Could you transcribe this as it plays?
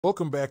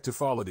Welcome back to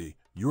FOLITY,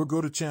 your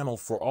go-to channel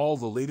for all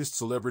the latest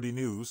celebrity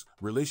news,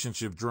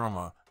 relationship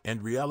drama,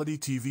 and reality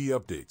TV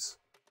updates.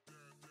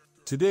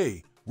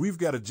 Today, we've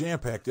got a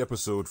jam-packed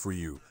episode for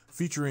you,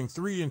 featuring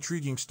 3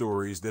 intriguing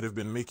stories that have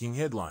been making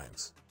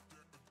headlines.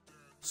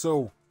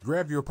 So,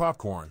 grab your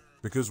popcorn,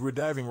 because we're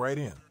diving right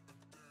in.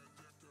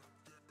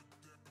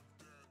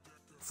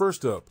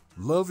 First up,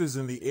 love is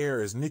in the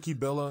air as Nikki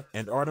Bella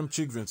and Artem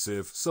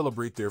Chigvintsev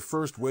celebrate their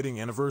first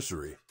wedding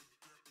anniversary.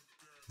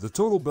 The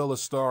Total Bella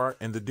star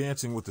and the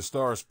Dancing with the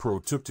Stars pro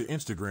took to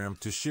Instagram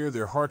to share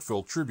their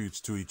heartfelt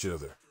tributes to each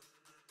other.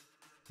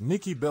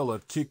 Nikki Bella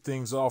kicked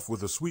things off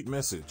with a sweet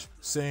message,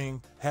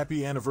 saying,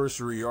 "Happy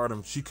anniversary,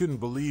 Artem." She couldn't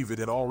believe it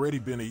had already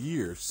been a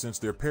year since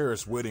their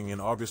Paris wedding in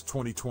August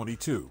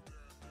 2022.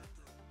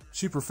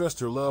 She professed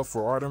her love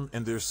for Artem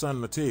and their son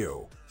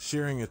Mateo,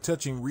 sharing a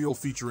touching reel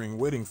featuring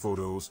wedding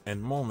photos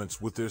and moments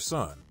with their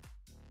son.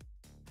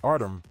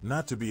 Artem,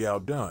 not to be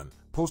outdone,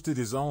 posted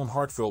his own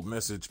heartfelt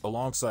message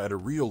alongside a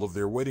reel of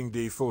their wedding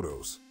day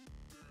photos.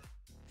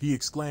 He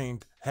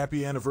exclaimed,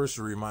 "Happy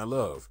anniversary, my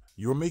love.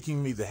 You're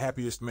making me the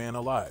happiest man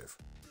alive.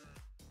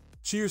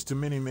 Cheers to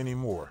many, many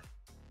more."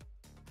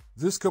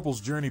 This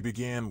couple's journey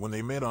began when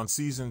they met on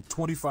season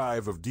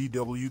 25 of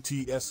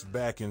DWTS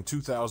back in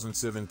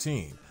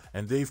 2017,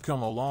 and they've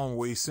come a long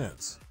way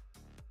since.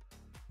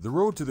 The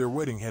road to their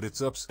wedding had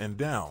its ups and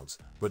downs,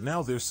 but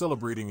now they're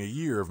celebrating a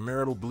year of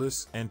marital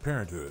bliss and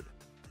parenthood.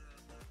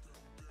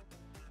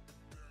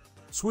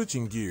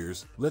 Switching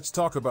gears, let's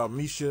talk about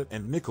Meisha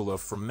and Nicola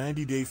from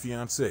 90 Day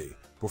Fiancé,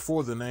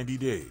 before the 90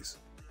 days.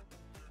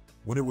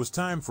 When it was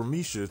time for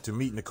Meisha to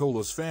meet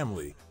Nicola's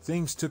family,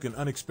 things took an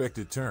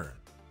unexpected turn.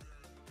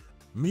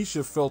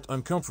 Meisha felt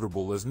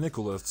uncomfortable as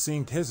Nicola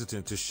seemed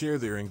hesitant to share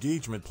their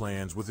engagement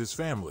plans with his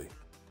family.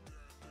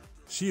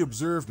 She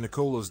observed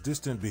Nicola's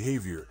distant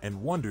behavior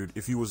and wondered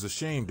if he was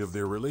ashamed of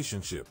their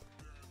relationship.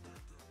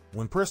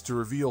 When pressed to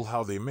reveal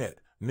how they met,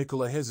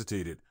 Nicola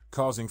hesitated,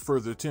 causing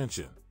further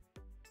tension.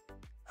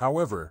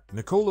 However,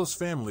 Nicola's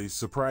family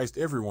surprised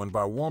everyone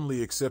by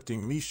warmly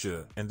accepting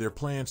Meisha and their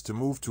plans to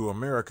move to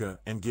America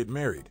and get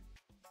married.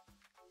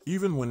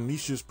 Even when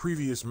Meisha's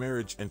previous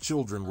marriage and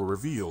children were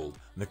revealed,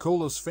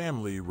 Nicola's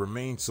family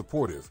remained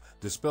supportive,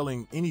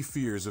 dispelling any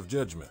fears of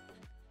judgment.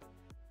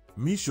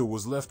 Meisha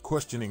was left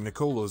questioning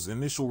Nicola's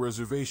initial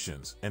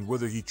reservations and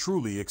whether he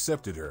truly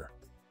accepted her.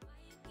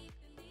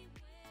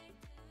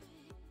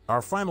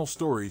 Our final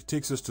story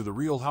takes us to the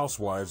Real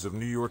Housewives of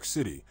New York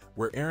City,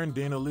 where Erin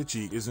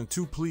Lichy isn't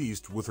too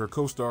pleased with her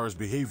co-star's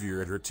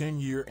behavior at her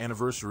 10-year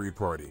anniversary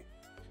party.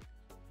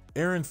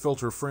 Erin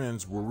felt her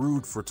friends were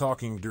rude for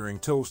talking during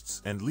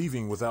toasts and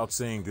leaving without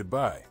saying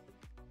goodbye.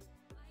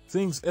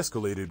 Things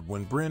escalated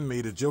when Brynn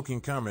made a joking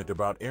comment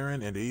about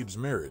Erin and Abe's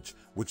marriage,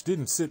 which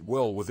didn't sit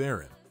well with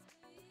Erin.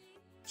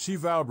 She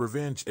vowed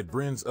revenge at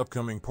Brynn's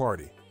upcoming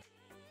party.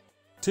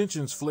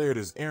 Tensions flared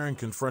as Erin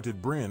confronted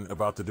Brynn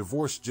about the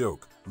divorce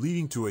joke,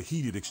 leading to a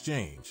heated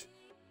exchange.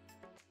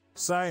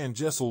 Sai and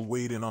Jessel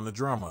weighed in on the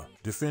drama,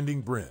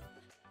 defending Brynn.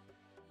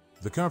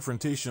 The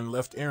confrontation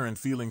left Erin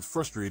feeling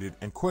frustrated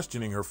and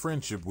questioning her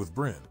friendship with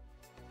Brynn.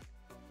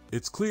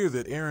 It's clear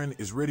that Erin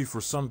is ready for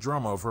some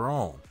drama of her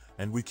own,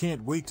 and we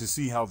can't wait to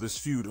see how this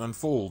feud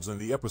unfolds in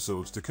the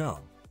episodes to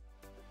come.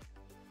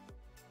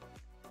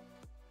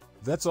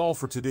 That's all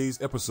for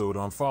today's episode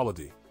on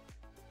FOLITY.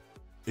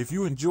 If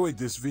you enjoyed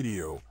this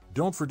video,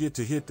 don't forget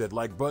to hit that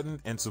like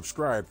button and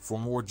subscribe for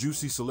more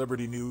juicy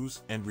celebrity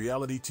news and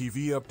reality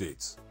TV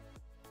updates.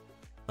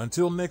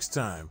 Until next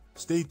time,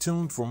 stay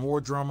tuned for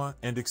more drama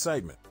and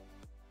excitement.